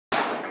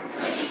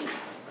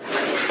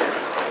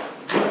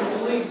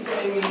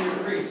aiming your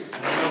crease. I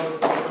know it's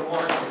different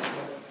markers,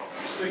 but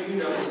so you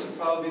know, this will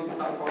probably be the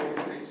top part of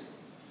your crease.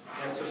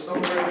 And so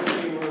somewhere in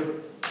between where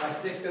my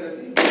stick's going to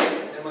be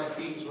and my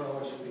feet is where I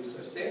want you to be.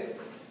 So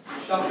stance.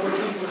 Shuffle or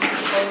T-push to the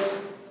post.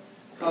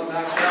 Come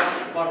back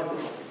out,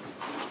 butterfly.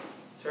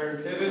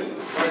 Turn, pivot,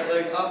 right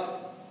leg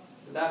up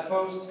to that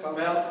post, come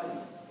out.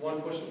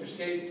 One push with your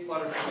skates,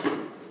 butterfly.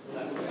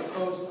 Left leg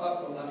post,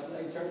 up, and left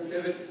leg turn,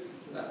 pivot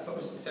to that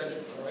post, etc.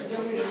 Alright? You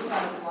want me to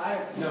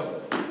slide?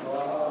 No.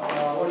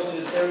 I want you to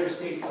just stay on your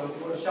skates. So if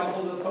you want to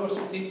shuffle to the post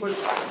or T-push,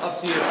 up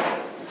to you.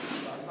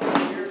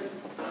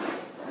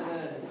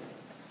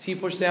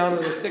 T-push down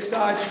to the stick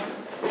side.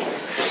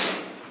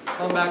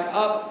 Come back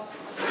up.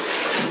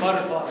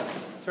 Butterfly.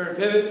 Turn,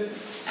 pivot.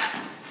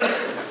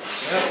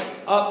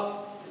 Yep.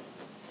 Up.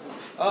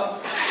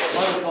 Up.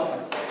 Butterfly.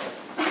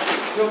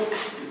 Go.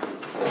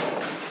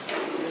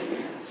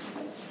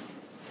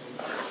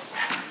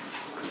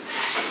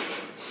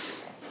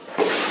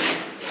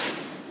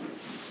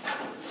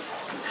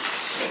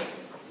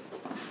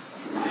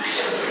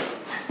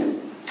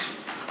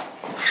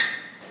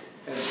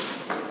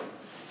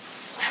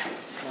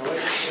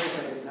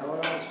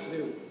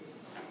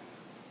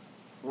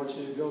 I want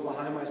you to go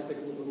behind my stick a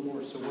little bit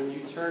more. So when you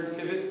turn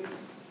pivot,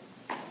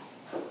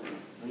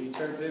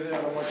 I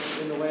don't want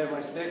you in the way of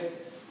my stick,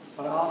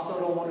 but I also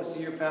don't want to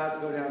see your pads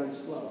go down and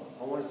slow.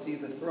 I want to see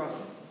the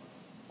thrust.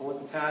 I want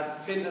the pads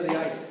pinned to the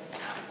ice.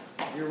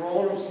 If you're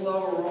rolling them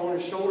slow or rolling your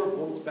shoulder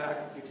points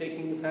back, you're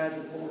taking the pads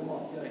and pulling them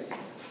off the ice.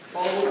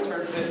 Follow the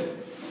turn pivot.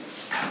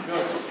 Go.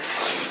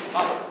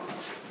 Up.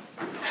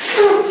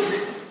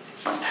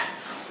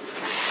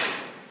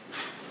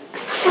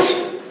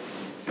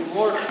 Two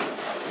more.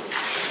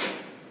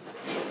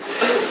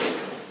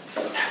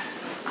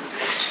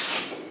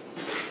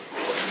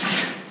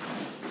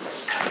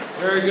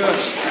 Very good.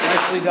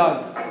 Nicely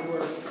done. Good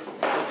work.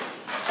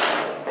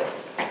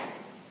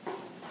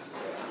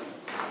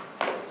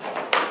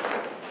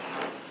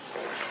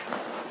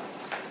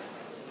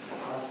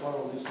 Last one,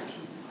 we'll do some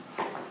shooting.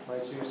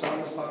 Right, so you're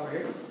starting this spot right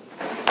here.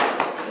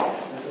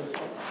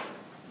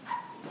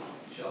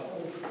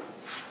 Shuffle.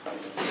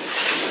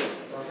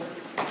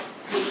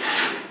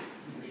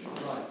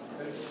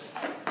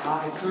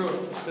 Eyes through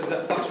it. Just because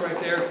that puck's right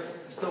there,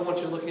 I still want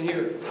you looking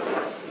here.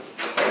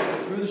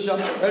 Through the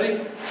shuffle.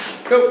 Ready?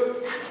 Go.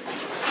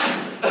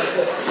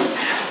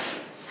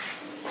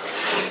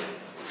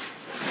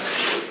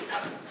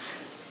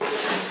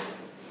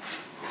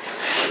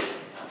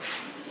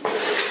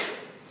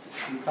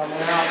 Keep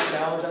coming out.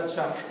 Challenge that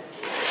shot.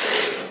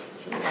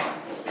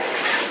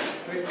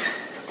 Straight.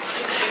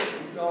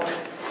 Keep going.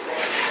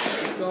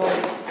 Keep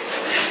going.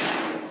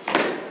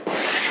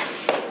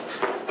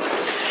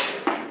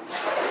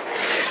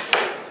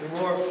 Two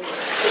more.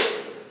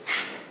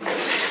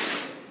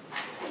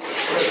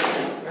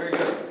 Very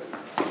good.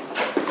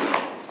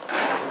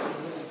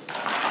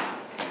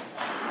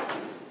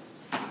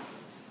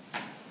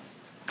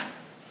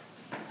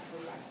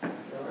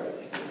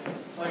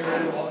 Are you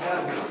ready to walk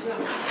out?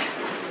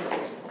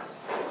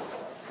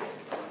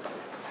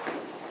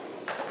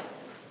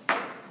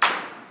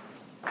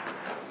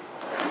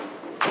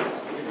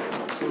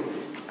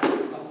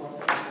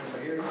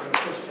 Right here, you're going to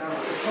push down to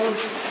the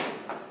post,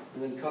 and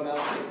then come out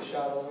and take the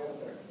shot all the way up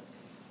there.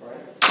 All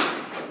right?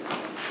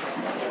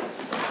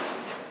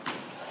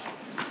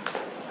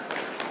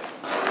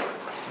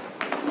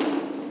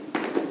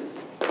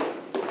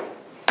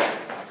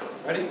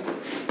 Ready?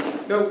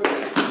 Go.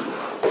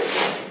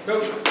 Go.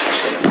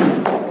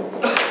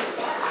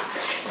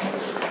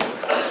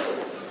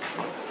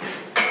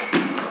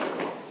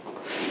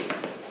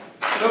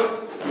 Go.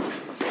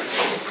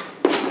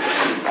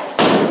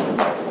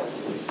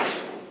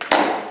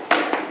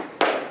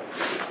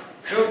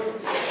 Go.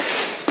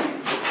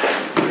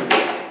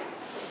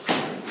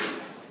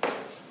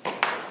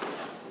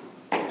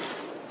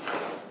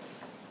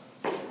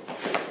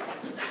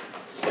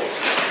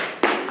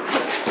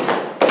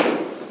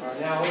 All right,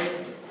 now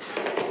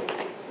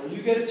when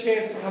you get a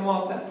chance to come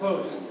off that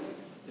post,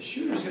 the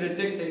shooter's going to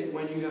dictate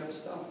when you have to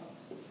stop.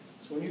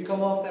 So when you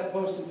come off that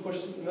post and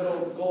push to the middle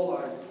of the goal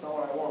line, that's not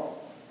what I want.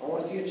 I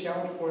want to see a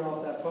challenge point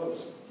off that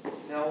post.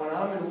 Now when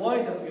I'm in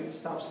windup, you have to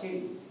stop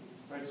skating.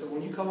 Right? So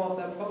when you come off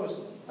that post,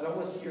 I don't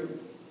want to see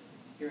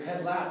your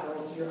head last. I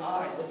want to see your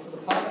eyes look for the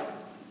puck.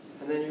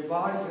 And then your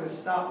body's going to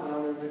stop when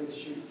I'm ready to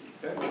shoot.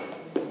 Okay?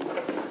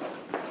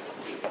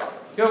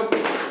 Go. Look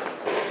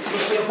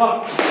for the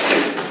puck.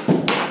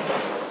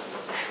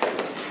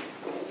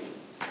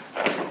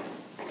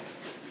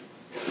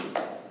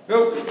 Go.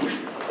 Look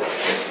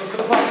for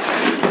the puck.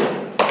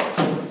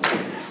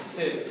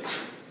 Sit.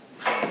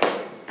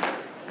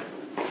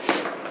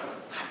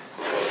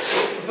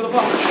 Look for the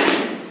puck.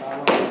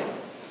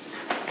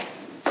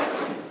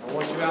 I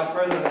want you out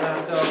further than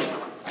that, though.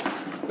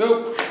 Go.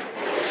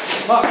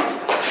 Puck.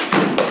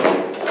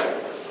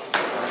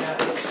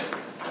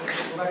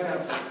 Go back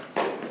down.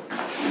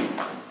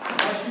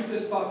 I shoot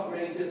this puck from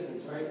any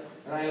distance, right?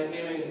 And I am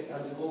aiming it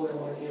as a goalie. I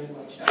want to aim at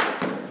my chest.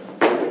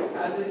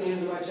 As it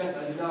aims at my chest, I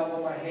do not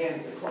want my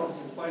hands to close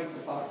and fight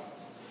the puck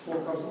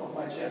before it comes off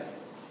my chest.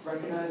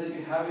 recognize that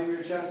you have it in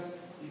your chest.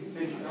 You can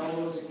pinch your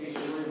elbows in case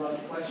you're worried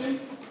about deflection.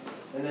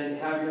 And then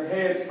have your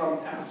hands come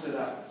after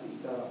that to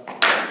eat that up.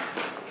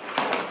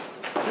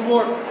 2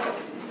 more.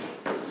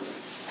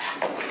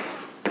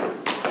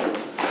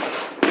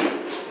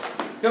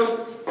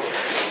 Go.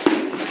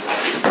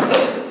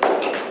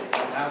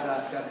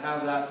 Gotta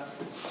have that.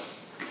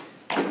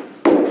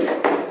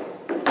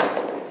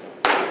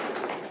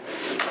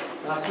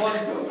 Last one.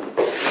 Go.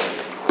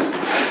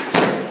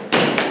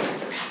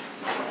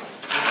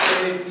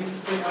 Okay, keep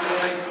this thing on the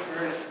ice.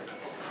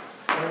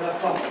 Turn that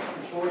puck.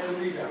 Control your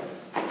rebounds.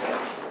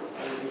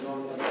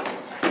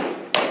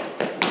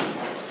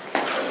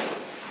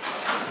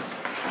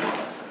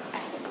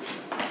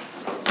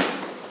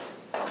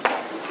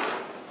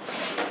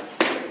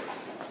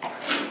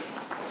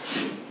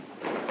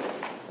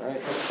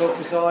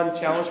 Focus on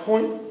challenge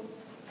point,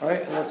 all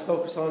right, and let's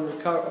focus on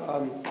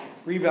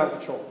rebound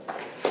control.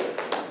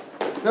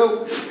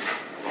 Go.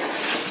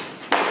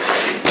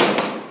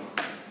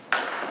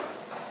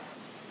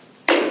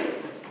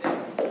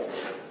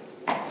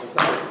 What's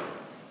that?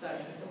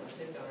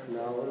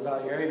 No, what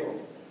about your angle?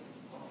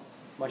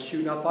 Am I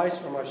shooting up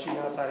ice or am I shooting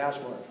outside hash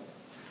mark?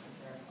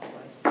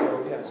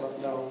 So, yeah, so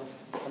no,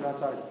 I'm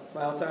outside.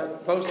 My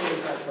outside post or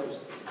inside post?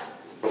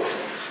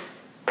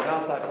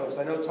 Outside post.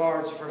 I know it's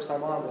hard, it's your first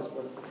time on this,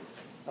 but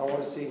I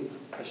want to see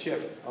a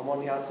shift. I'm on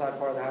the outside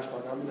part of the hash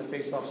mark. I'm in the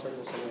face-off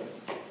circle somewhere.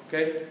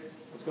 Okay?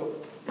 Let's go.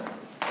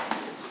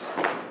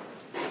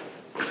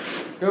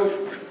 Go.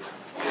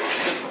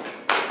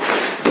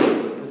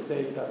 Good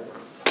save, Tyler.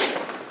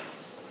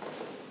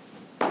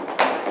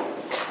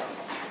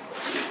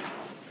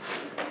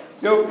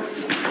 Go.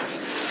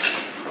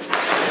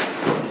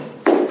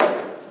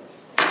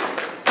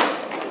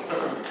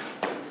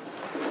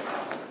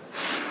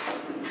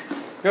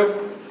 Go.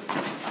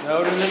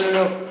 No.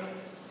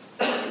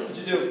 What'd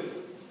you do?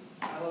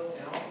 I looked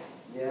down.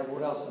 Yeah, but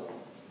what else?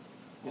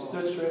 You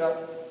stood straight up.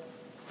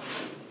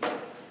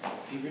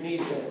 Keep your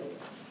knees bent.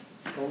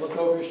 Don't look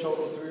over your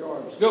shoulder through your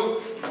arms.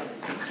 Go.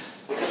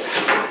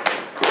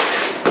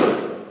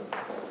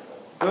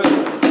 Good.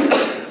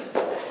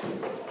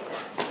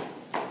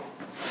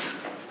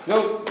 Go.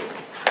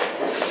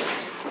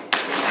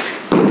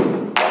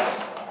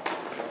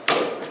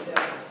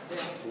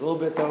 A little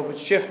bit though, but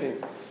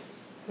shifting.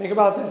 Think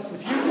about this.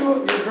 If you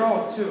do it, you're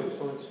growing too,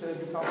 so it's going to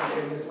be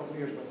complicated in a couple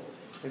years.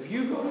 But if you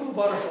go to a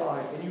butterfly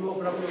and you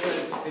open up your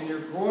legs and your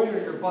groin or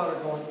your butt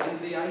are going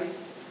into the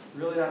ice,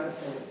 really not the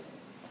same.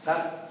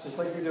 That, just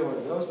like you're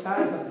doing. Those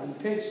pads, when you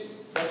pinch,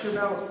 that's your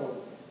balance point.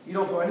 You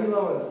don't go any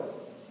lower than that.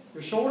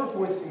 Your shoulder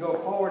points can go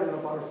forward in a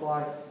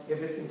butterfly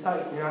if it's in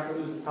tight. You're not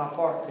going to lose the top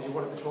part because you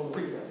want to control the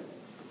rebound.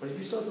 But if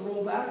you start to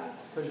roll back,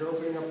 it's because you're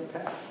opening up the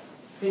pads.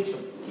 Pinch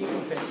them. Keep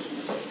them pinched.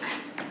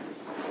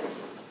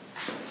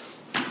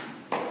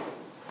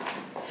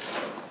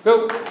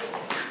 Go.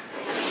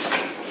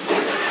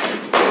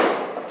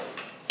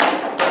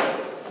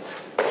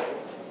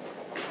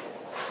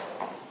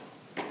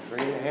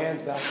 Bring your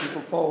hands back, keep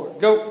them forward.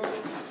 Go.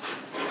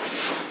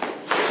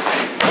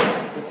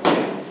 Good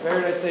save.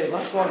 Very nice save.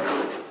 Last one.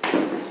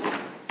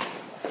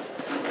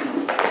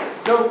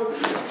 Go.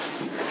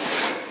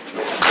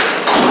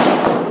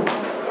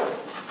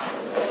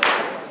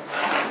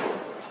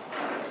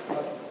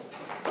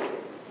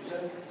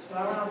 So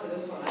I went on to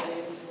this one. I didn't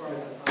even score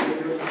that.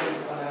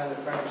 I had a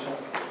crowd shot.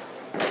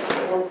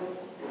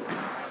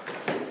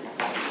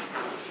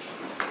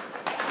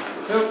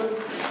 Go.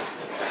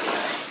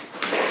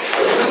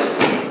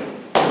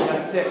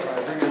 That stick, all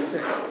right, bring that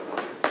stick.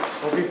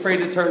 Don't be afraid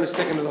to turn the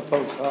stick into the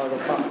post, the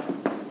puck.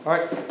 All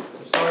right, so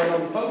starting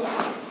on the post.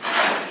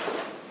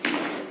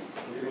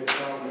 You're going to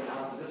come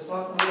out to this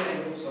puck on the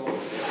angle, so we'll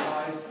stick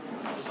eyes,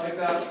 just like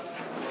that.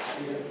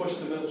 You're going to push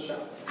the middle shot.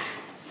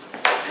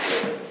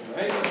 All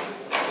right?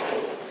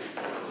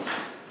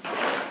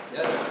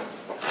 Yes.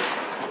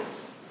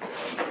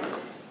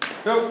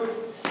 Go.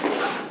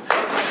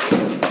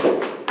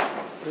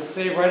 Good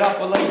save right up.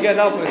 What leg you getting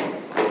up with?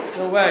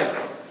 No way.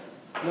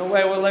 No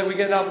way. What leg we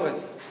getting up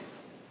with?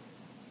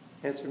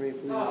 Answer me,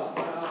 please.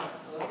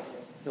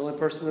 The only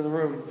person in the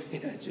room.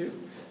 Yeah, it's you.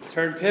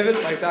 Turn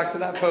pivot right back to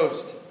that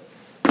post.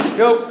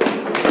 Go.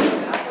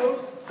 That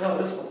post? No,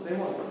 this one. Same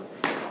one.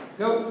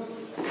 Go.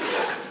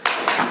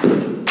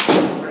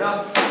 Right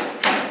up.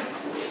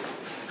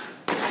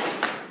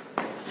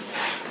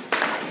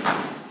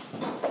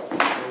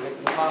 Get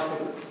to the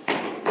pocket.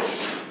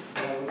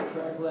 With the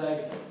cracked leg.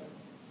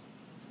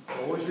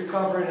 Always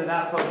recover into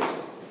that post.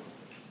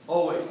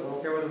 Always. I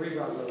don't care where the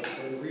rebound goes. So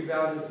the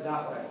rebound is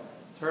that way.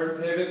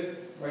 Turn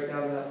pivot right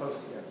down to that post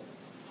again.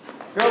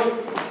 Go.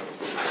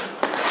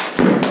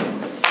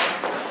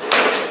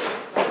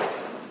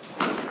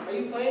 Are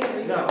you playing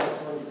or No, this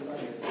one's right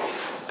here.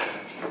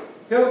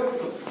 Go.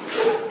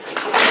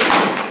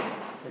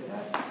 Like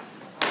that.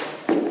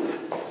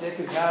 Stick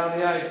it down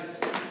the ice.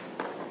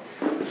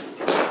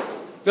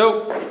 Go.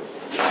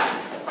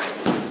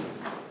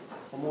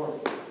 One more.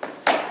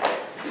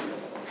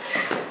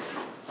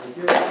 Thank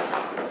you.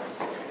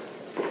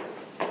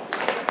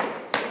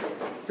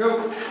 Go.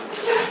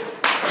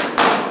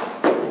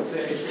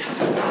 Same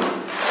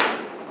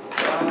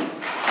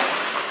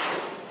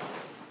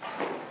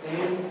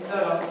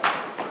setup.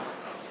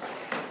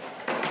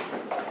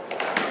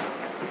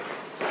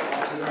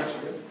 Opposite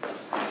direction.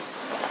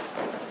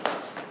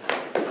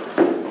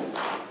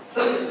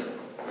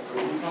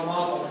 When you come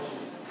off, I want you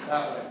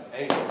that way.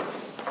 Angle.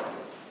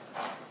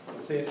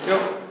 Let's see it.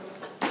 Go.